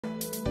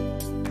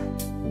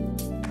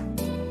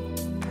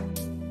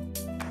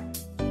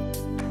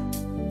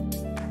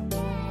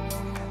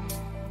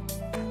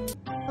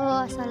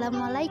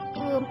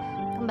Assalamualaikum.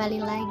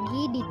 Kembali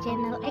lagi di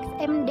channel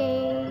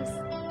xmdays.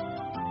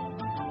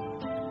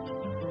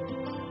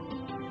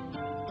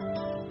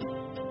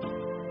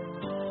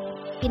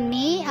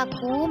 Ini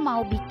aku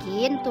mau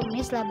bikin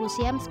tumis labu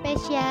siam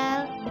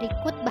spesial.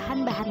 Berikut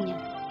bahan-bahannya.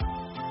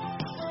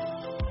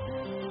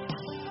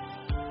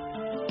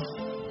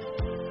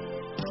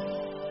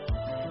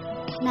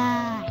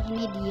 Nah,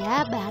 ini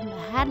dia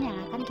bahan-bahan yang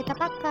akan kita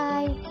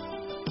pakai.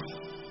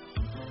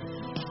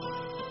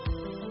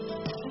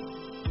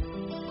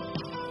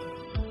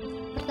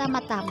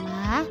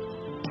 Pertama-tama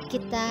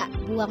kita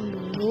buang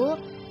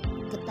dulu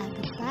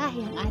getah-getah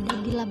yang ada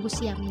di labu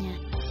siamnya.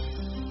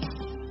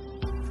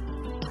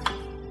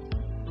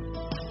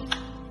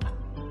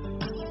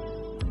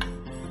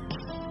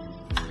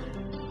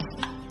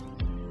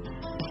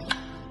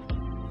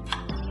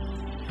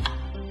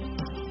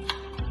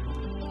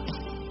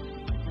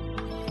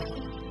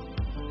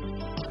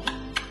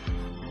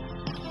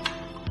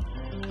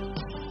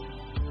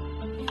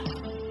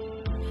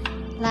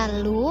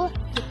 Lalu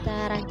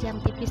kita rajang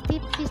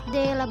tipis-tipis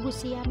deh labu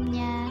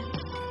siamnya.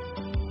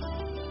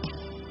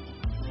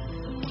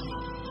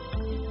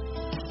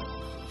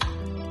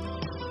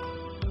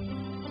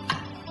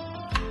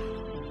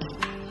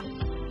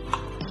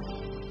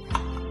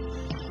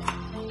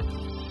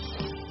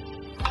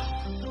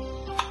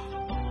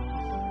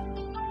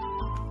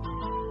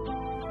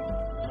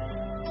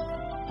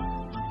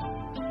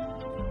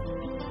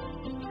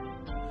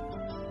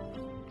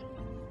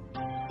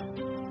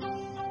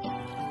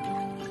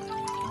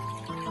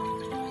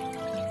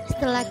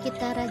 Setelah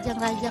kita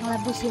rajang-rajang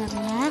labu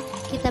siamnya,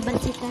 kita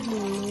bersihkan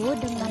dulu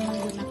dengan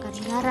menggunakan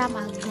garam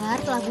agar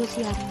labu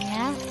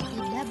siamnya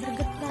tidak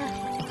bergetah.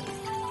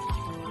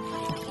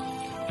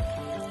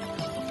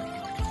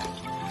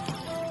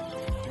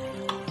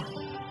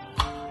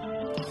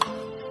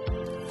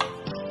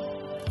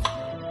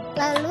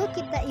 Lalu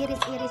kita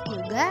iris-iris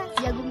juga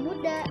jagung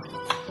muda.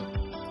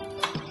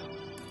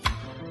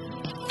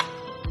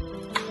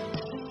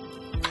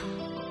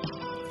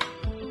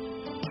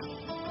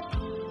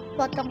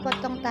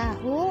 Potong-potong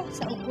tahu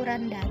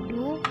seukuran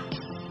dadu.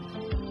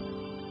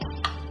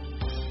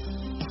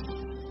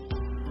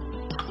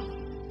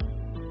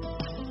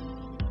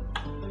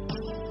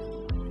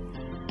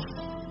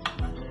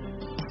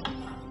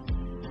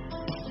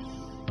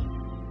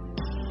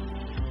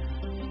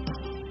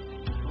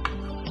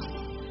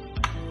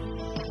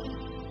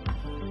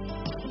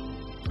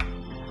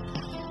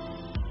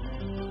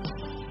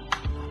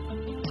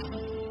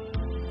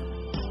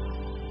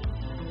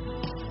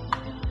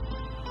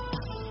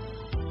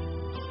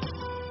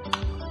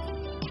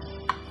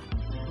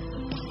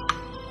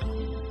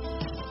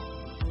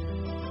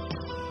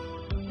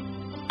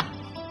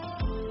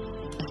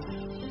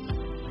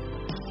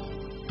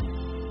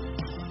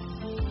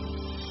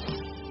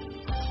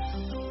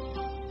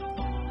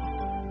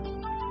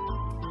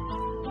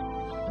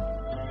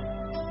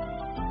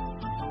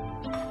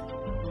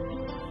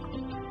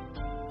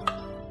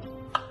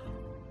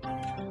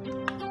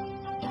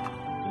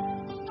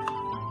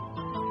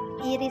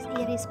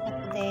 Iris-iris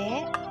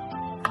petai.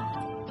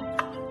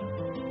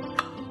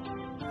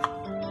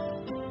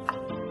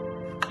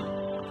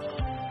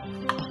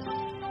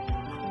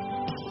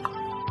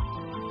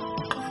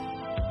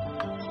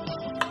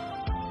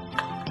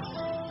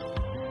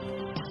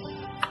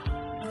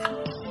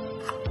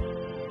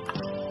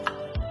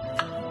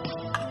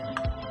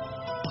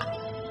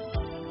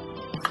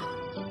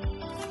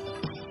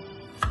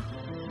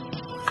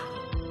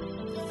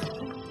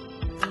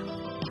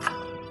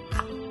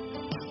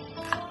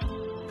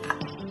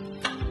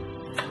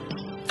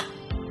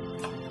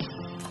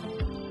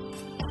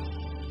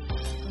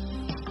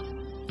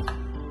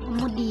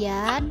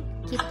 Kemudian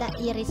kita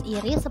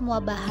iris-iris semua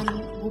bahan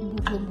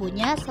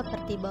bumbu-bumbunya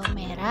seperti bawang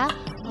merah,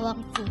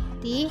 bawang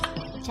putih,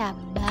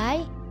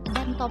 cabai,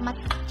 dan tomat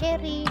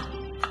cherry.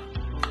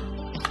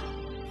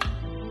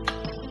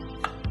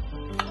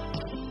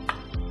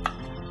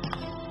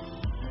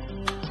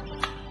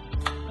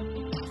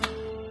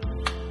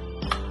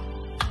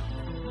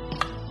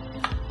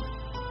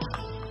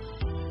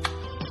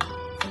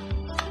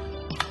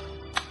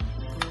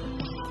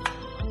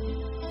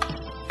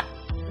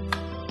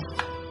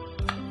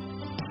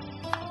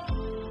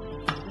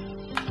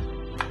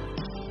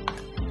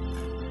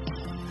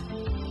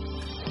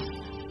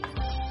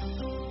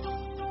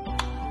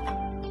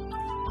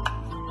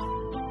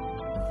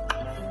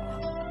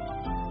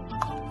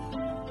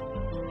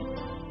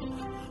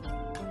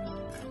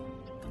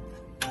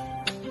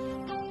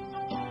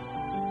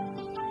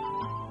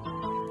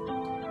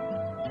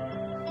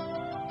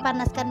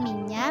 Panaskan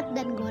minyak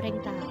dan goreng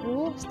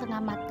tahu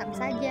setengah matang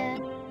saja.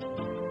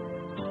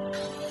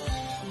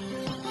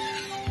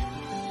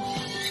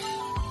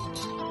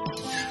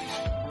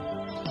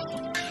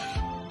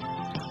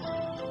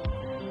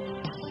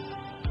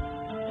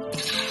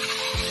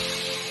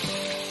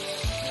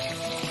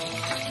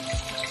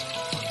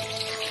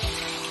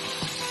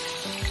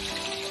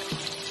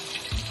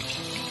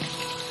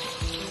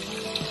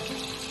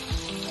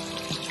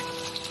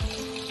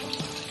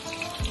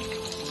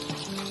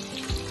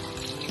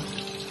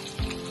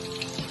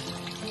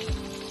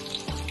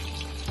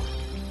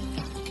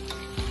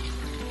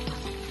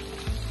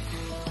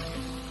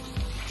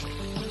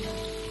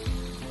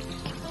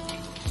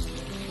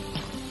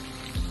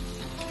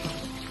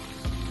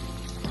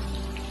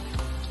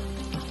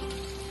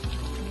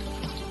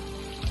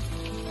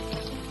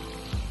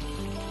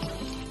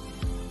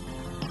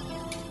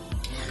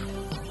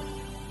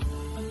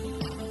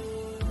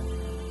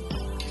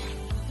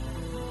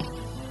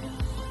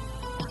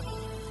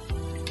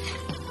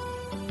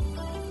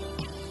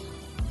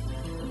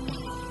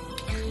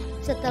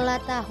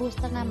 Setelah tahu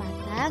setengah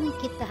matang,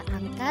 kita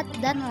angkat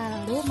dan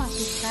lalu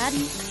masukkan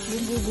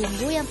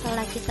bumbu-bumbu yang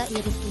telah kita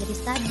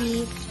iris-iris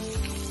tadi.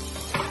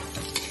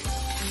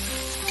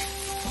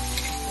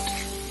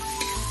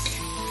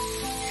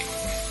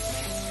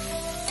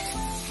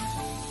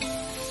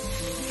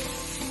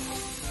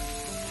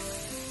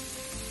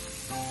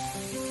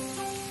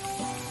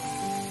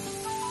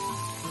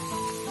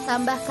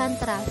 Tambahkan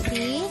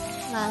terasi,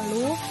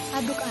 lalu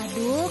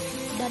aduk-aduk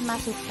dan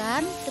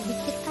masukkan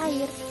sedikit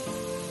air.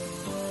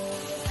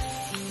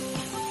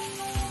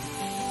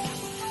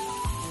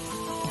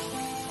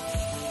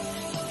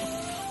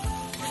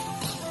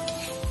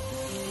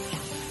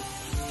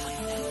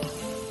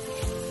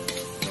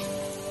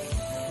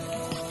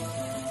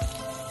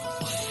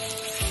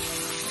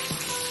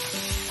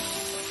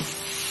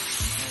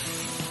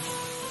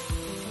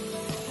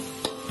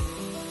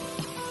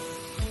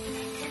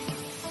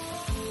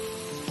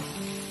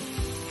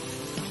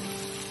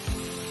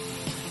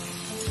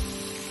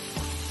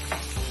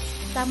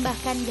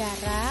 Tambahkan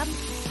garam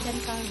dan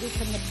kaldu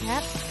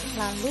penyedap,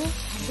 lalu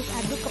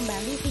aduk-aduk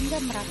kembali hingga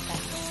merata.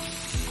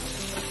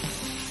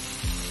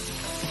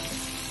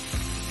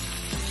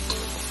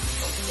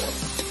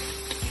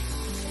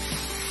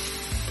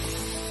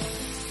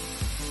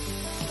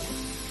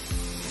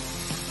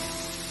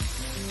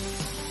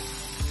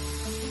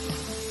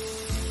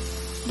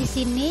 Di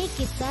sini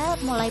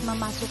kita mulai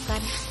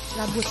memasukkan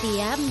labu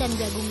siam dan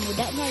jagung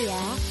mudanya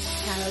ya,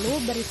 lalu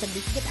beri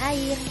sedikit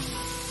air.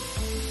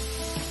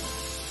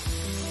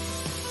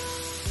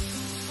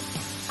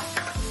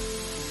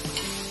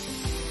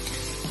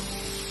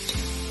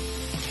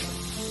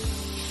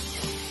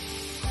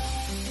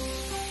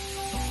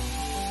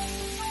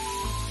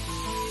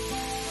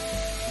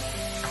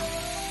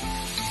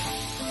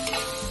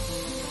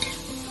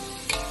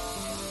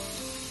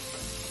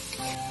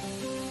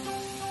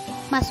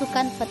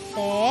 Masukkan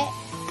pete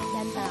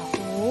dan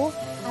tahu,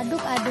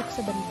 aduk-aduk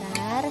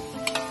sebentar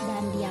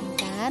dan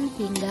diamkan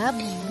hingga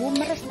bumbu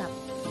meresap.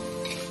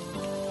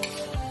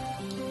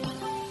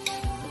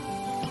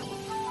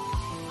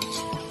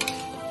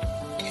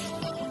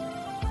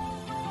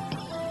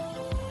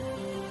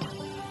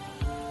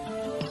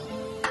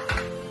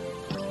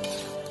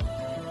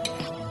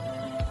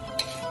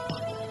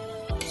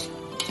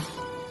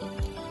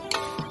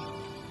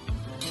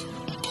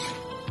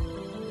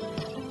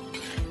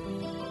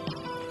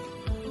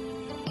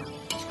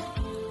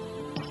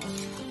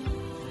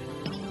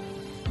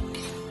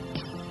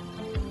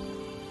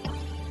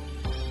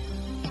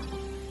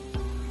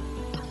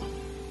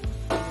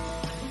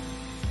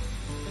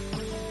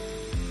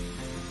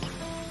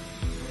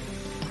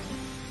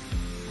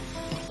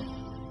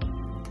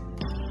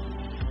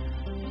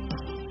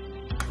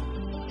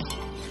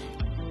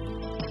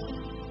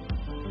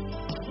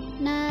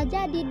 Nah,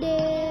 jadi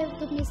deh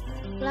tumis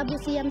labu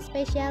siam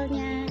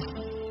spesialnya.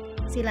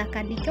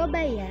 Silahkan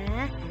dicoba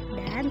ya.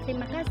 Dan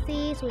terima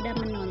kasih sudah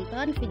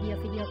menonton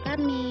video-video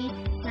kami.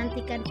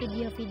 Nantikan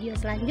video-video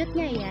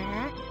selanjutnya ya.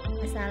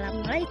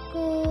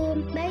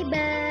 Wassalamualaikum.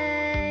 Bye-bye.